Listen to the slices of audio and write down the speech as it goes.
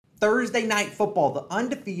Thursday night football, the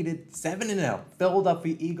undefeated 7-0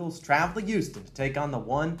 Philadelphia Eagles travel to Houston to take on the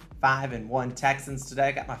 1-5-1 Texans today.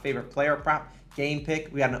 I got my favorite player prop, game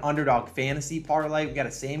pick. We got an underdog fantasy parlay. We got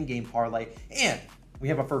a same game parlay. And we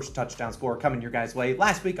have a first touchdown score coming your guys' way.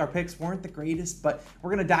 Last week, our picks weren't the greatest, but we're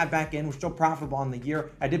going to dive back in. We're still profitable on the year.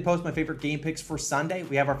 I did post my favorite game picks for Sunday.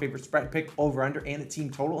 We have our favorite spread pick, over, under, and a team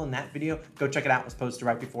total in that video. Go check it out. It was posted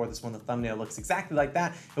right before this one. The thumbnail looks exactly like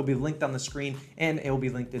that. It'll be linked on the screen, and it will be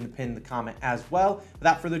linked in the pinned comment as well.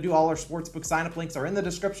 Without further ado, all our sportsbook sign-up links are in the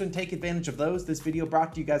description. Take advantage of those. This video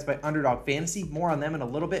brought to you guys by Underdog Fantasy. More on them in a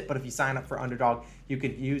little bit, but if you sign up for Underdog, you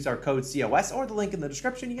can use our code COS or the link in the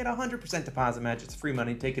description. You get a 100% deposit match. It's free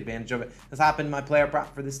money. Take advantage of it. Let's hop into my player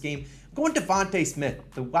prop for this game. I'm going DeVonta Smith,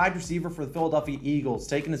 the wide receiver for the Philadelphia Eagles,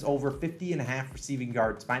 taking us over 50.5 receiving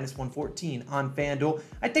yards, minus 114 on FanDuel.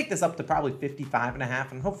 I take this up to probably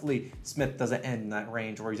 55.5, and hopefully Smith doesn't end in that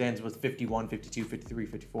range where he ends with 51, 52, 53,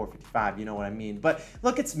 54, 55. You know what I mean? But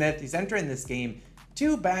look at Smith. He's entering this game.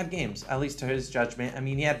 Two bad games, at least to his judgment. I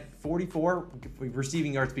mean, he had 44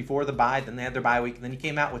 receiving yards before the bye, then they had their bye week, and then he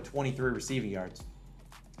came out with 23 receiving yards.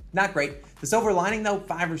 Not great. The silver lining, though,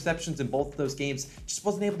 5 receptions in both of those games. Just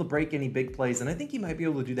wasn't able to break any big plays, and I think he might be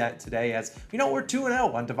able to do that today as, you know, we're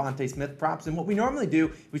 2-0 on DeVonta Smith props, and what we normally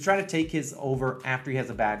do, we try to take his over after he has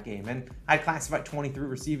a bad game, and I classified 23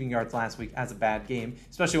 receiving yards last week as a bad game,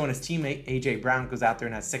 especially when his teammate, A.J. Brown, goes out there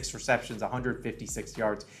and has 6 receptions, 156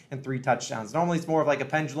 yards, and 3 touchdowns. Normally, it's more of like a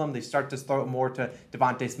pendulum. They start to throw it more to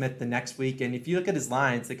DeVonta Smith the next week, and if you look at his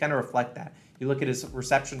lines, they kind of reflect that. You look at his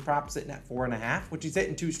reception prop sitting at 4.5, which he's hit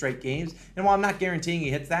in 2 straight games. And while I'm not guaranteeing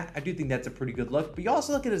he hits that, I do think that's a pretty good look. But you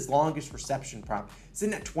also look at his longest reception prop,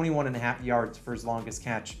 sitting at 21.5 yards for his longest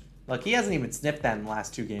catch. Look, he hasn't even sniffed that in the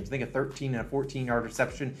last 2 games. I think a 13 and a 14-yard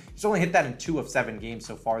reception. He's only hit that in 2 of 7 games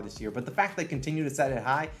so far this year. But the fact they continue to set it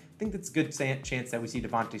high, I think that's a good chance that we see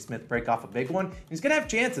DeVonta Smith break off a big one. He's going to have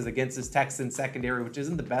chances against this Texans secondary, which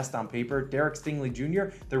isn't the best on paper. Derek Stingley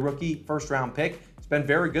Jr., the rookie first-round pick, been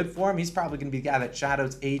very good for him. He's probably going to be the guy that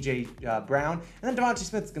shadows A.J. Brown. And then DeVonta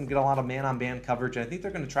Smith's going to get a lot of man-on-man coverage, and I think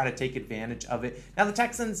they're going to try to take advantage of it. Now, the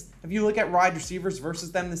Texans, if you look at wide receivers versus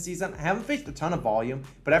them this season, I haven't faced a ton of volume,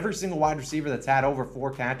 but every single wide receiver that's had over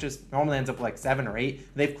 4 catches normally ends up with like 7 or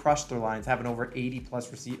 8. They've crushed their lines, having over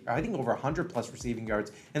 80-plus I think over 100-plus receiving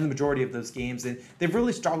yards in the majority of those games, and they've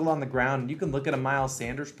really struggled on the ground. You can look at a Miles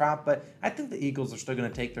Sanders prop, but I think the Eagles are still going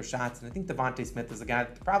to take their shots, and I think DeVonta Smith is a guy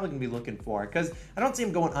that they're probably going to be looking for, because I don't see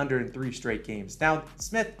him going under in 3 straight games. Now,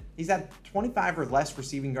 Smith, he's had 25 or less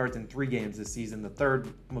receiving yards in 3 games this season. The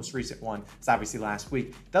third most recent one is obviously last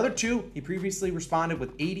week. The other 2, he previously responded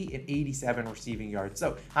with 80 and 87 receiving yards.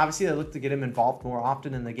 So obviously they look to get him involved more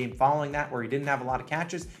often in the game following that, where he didn't have a lot of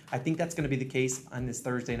catches. I think that's going to be the case on this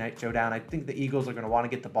Thursday night showdown. I think the Eagles are going to want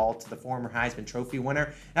to get the ball to the former Heisman Trophy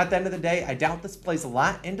winner. And at the end of the day, I doubt this plays a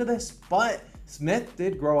lot into this, but Smith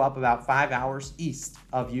did grow up about 5 hours east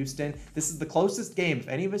of Houston. This is the closest game. If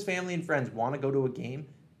any of his family and friends want to go to a game,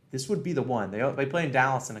 this would be the one. They play in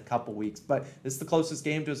Dallas in a couple weeks, but this is the closest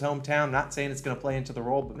game to his hometown. Not saying it's going to play into the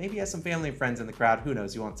role, but maybe he has some family and friends in the crowd. Who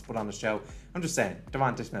knows? He wants to put on the show. I'm just saying,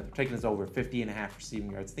 DeVonta Smith, we're taking his over 50.5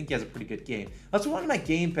 receiving yards. I think he has a pretty good game. Let's move on to my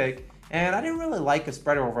game pick, and I didn't really like a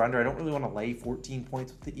spread over under. I don't really want to lay 14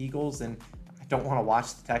 points with the Eagles, and don't want to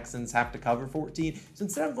watch the Texans have to cover 14. So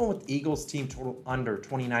instead, I'm going with the Eagles team total under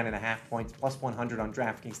 29.5 points, plus 100 on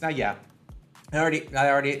DraftKings. Now, yeah, I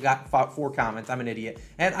already got 4 comments. I'm an idiot,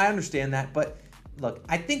 and I understand that. But look,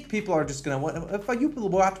 I think people are just going to, if you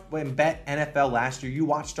watched and bet NFL last year, you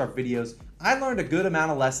watched our videos, I learned a good amount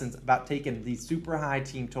of lessons about taking these super high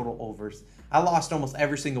team total overs. I lost almost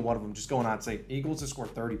every single one of them just going on and saying Eagles to score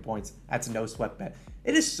 30 points. That's a no sweat bet.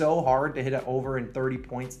 It is so hard to hit it over in 30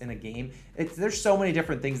 points in a game. There's so many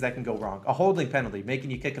different things that can go wrong. A holding penalty,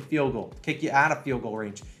 making you kick a field goal, kick you out of field goal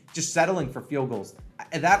range, just settling for field goals.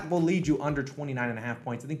 That will lead you under 29.5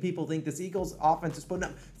 points. I think people think this Eagles offense is putting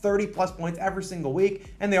up 30-plus points every single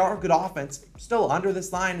week, and they are a good offense. Still under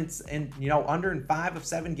this line, under in 5 of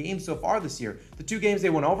 7 games so far this year. The 2 games they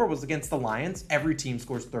went over was against the Lions. Every team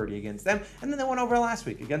scores 30 against them. And then they went over last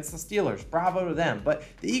week against the Steelers. Bravo to them. But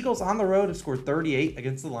the Eagles on the road have scored 38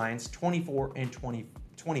 against the Lions, 24 and 20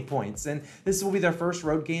 points. And this will be their first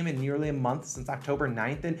road game in nearly a month since October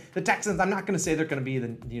 9th. And the Texans, I'm not going to say they're going to be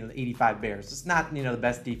the 85 Bears. It's not, the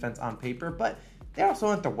best defense on paper, but they also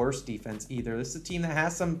aren't the worst defense either. This is a team that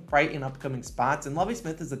has some bright and upcoming spots, and Lovie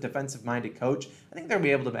Smith is a defensive-minded coach. I think they'll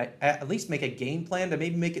be able to at least make a game plan to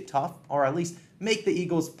maybe make it tough, or at least make the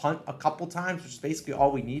Eagles punt a couple times, which is basically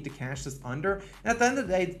all we need to cash this under. And at the end of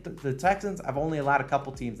the day, the Texans, I've only allowed a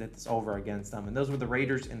couple teams to hit this over against them, and those were the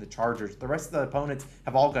Raiders and the Chargers. The rest of the opponents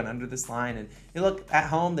have all gone under this line, and you look at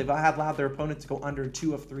home, they've allowed their opponents to go under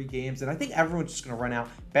 2 of 3 games, and I think everyone's just going to run out,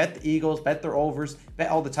 bet the Eagles, bet their overs, bet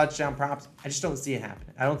all the touchdown props. I just don't see it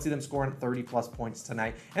happening. I don't see them scoring 30-plus points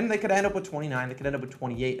tonight, and they could end up with 29, they could end up with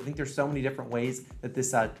 28. I think there's so many different ways that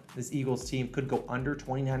this Eagles team could go under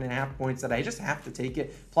 29.5 points that I just have to take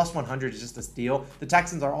it. Plus 100 is just a steal. The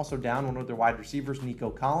Texans are also down one of their wide receivers, Nico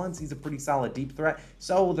Collins. He's a pretty solid deep threat,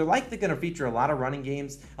 so they're likely going to feature a lot of running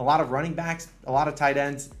games, a lot of running backs, a lot of tight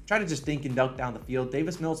ends. Try to just dink and dunk down the field.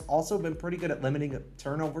 Davis Mills also been pretty good at limiting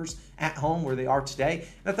turnovers at home where they are today.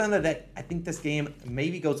 And at the end of the day, I think this game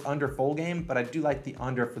maybe goes under full game, but I do like the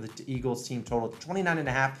under for the Eagles team total. 29.5.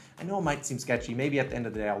 I know it might seem sketchy. Maybe at the end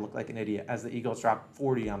of the day, I'll look like an idiot as the Eagles drop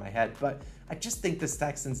 40 on my head, but I just think this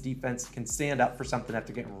Texans defense can stand up for something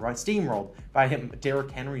after getting steamrolled by him,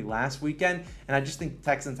 Derrick Henry, last weekend. And I just think the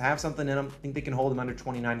Texans have something in them. I think they can hold them under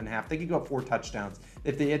 29.5. They could go up 4 touchdowns.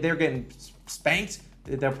 If they're getting spanked,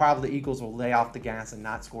 they'll probably, the Eagles will lay off the gas and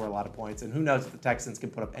not score a lot of points. And who knows if the Texans can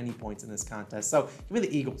put up any points in this contest. So give me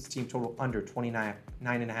the Eagles team total under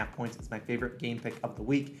 29.5 points. It's my favorite game pick of the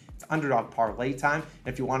week. It's underdog parlay time.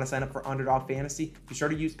 And if you want to sign up for Underdog Fantasy, be sure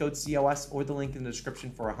to use code COS or the link in the description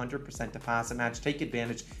for a 100% deposit match. Take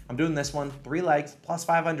advantage. I'm doing this one, 3 legs, plus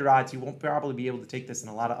 500 odds. You won't probably be able to take this in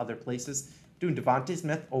a lot of other places. Doing Devontae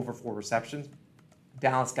Smith over 4 receptions.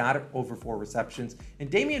 Dallas Goedert over 4 receptions, and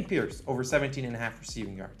Dameon Pierce over 17.5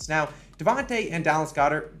 receiving yards. Now, Devontae and Dallas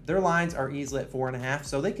Goedert, their lines are easily at 4.5,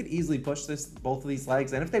 so they could easily push both of these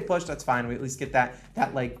legs. And if they push, that's fine. We at least get that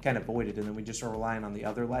leg kind of voided, and then we just are relying on the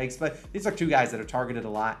other legs. But these are 2 guys that are targeted a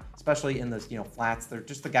lot, especially in the flats. They're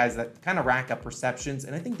just the guys that kind of rack up receptions,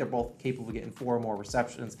 and I think they're both capable of getting 4 or more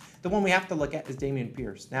receptions. The one we have to look at is Dameon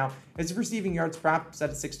Pierce. Now, his receiving yards prop set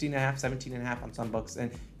at 16.5, 17.5 on some books,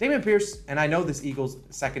 and Dameon Pierce, and I know this Eagles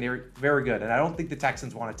secondary very good, and I don't think the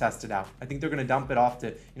Texans want to test it out. I think they're going to dump it off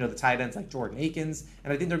to the tight ends like Jordan Akins,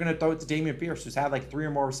 and I think they're going to throw it to Dameon Pierce, who's had like 3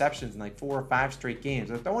 or more receptions in like 4 or 5 straight games.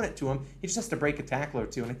 They're throwing it to him. He just has to break a tackle or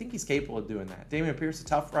 2, and I think he's capable of doing that. Dameon Pierce is a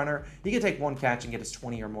tough runner. He can take 1 catch and get us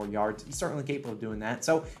 20 or more yards. He's certainly capable of doing that.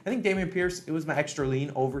 So I think Dameon Pierce, it was my extra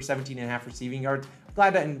lean over 17.5 receiving yards.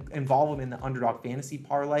 Glad to involve him in the Underdog Fantasy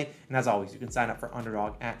parlay. And as always, you can sign up for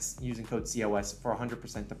Underdog using code COS for a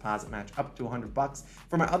 100% deposit match up to $100.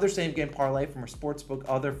 For my other same game parlay from our sportsbook,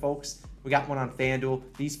 other folks, we got one on FanDuel.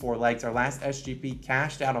 These 4 legs. Our last SGP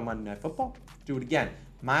cashed out on Monday Night Football. Do it again.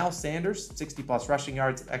 Miles Sanders, 60-plus rushing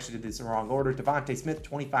yards. Actually did this in the wrong order. Devontae Smith,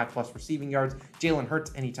 25-plus receiving yards. Jalen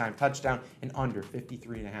Hurts, anytime touchdown, and under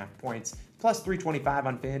 53.5 points. Plus 325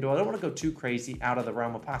 on FanDuel. I don't want to go too crazy out of the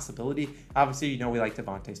realm of possibility. Obviously, we like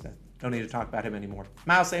Devontae Smith. Don't need to talk about him anymore.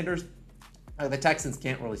 Miles Sanders, the Texans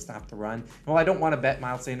can't really stop the run. Well, I don't want to bet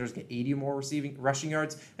Miles Sanders get 80 or more rushing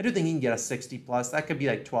yards. I do think he can get a 60-plus. That could be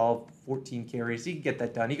like 12, 14 carries. He can get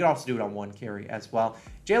that done. He could also do it on 1 carry as well.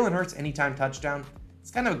 Jalen Hurts, anytime touchdown. It's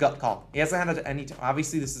kind of a gut call. He hasn't had any.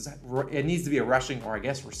 Obviously, it needs to be a rushing or I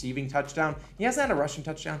guess receiving touchdown. He hasn't had a rushing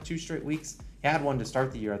touchdown 2 straight weeks. He had one to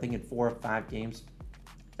start the year, I think in 4 or 5 games.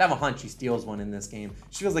 I have a hunch he steals one in this game.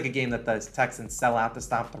 It feels like a game that the Texans sell out to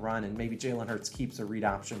stop the run, and maybe Jalen Hurts keeps a read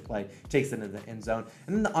option play, takes it into the end zone.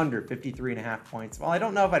 And then the under, 53.5 points. Well, I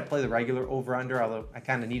don't know if I'd play the regular over-under, although I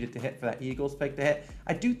kind of need it to hit for that Eagles pick to hit.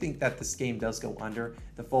 I do think that this game does go under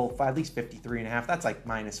the full, at least 53.5. That's like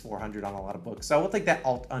minus 400 on a lot of books. So we'll take that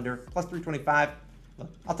alt under, plus 325. Look,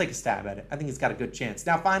 I'll take a stab at it. I think he's got a good chance.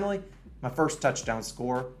 Now, finally, my first touchdown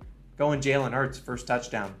score. Going Jalen Hurts, first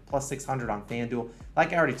touchdown, plus 600 on FanDuel.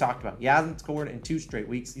 Like I already talked about, he hasn't scored in 2 straight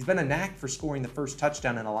weeks. He's been a knack for scoring the first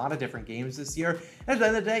touchdown in a lot of different games this year. And at the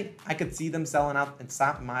end of the day, I could see them selling out and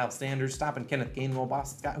stopping Miles Sanders, stopping Kenneth Gainwell,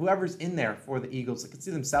 Boston Scott, whoever's in there for the Eagles. I could see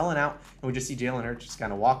them selling out, and we just see Jalen Hurts just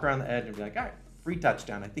kind of walk around the edge and be like, all right, free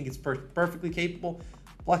touchdown. I think it's perfectly capable.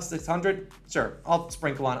 Plus 600, sure, I'll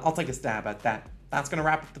sprinkle on it. I'll take a stab at that. That's going to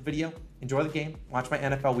wrap up the video. Enjoy the game. Watch my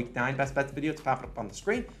NFL Week 9 Best Bets video. It's popping up on the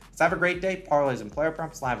screen. Let's have a great day. Parlays and player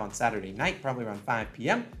prompts live on Saturday night, probably around 5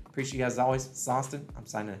 p.m. Appreciate you guys as always. It's Austin. I'm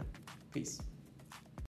signing out. Peace.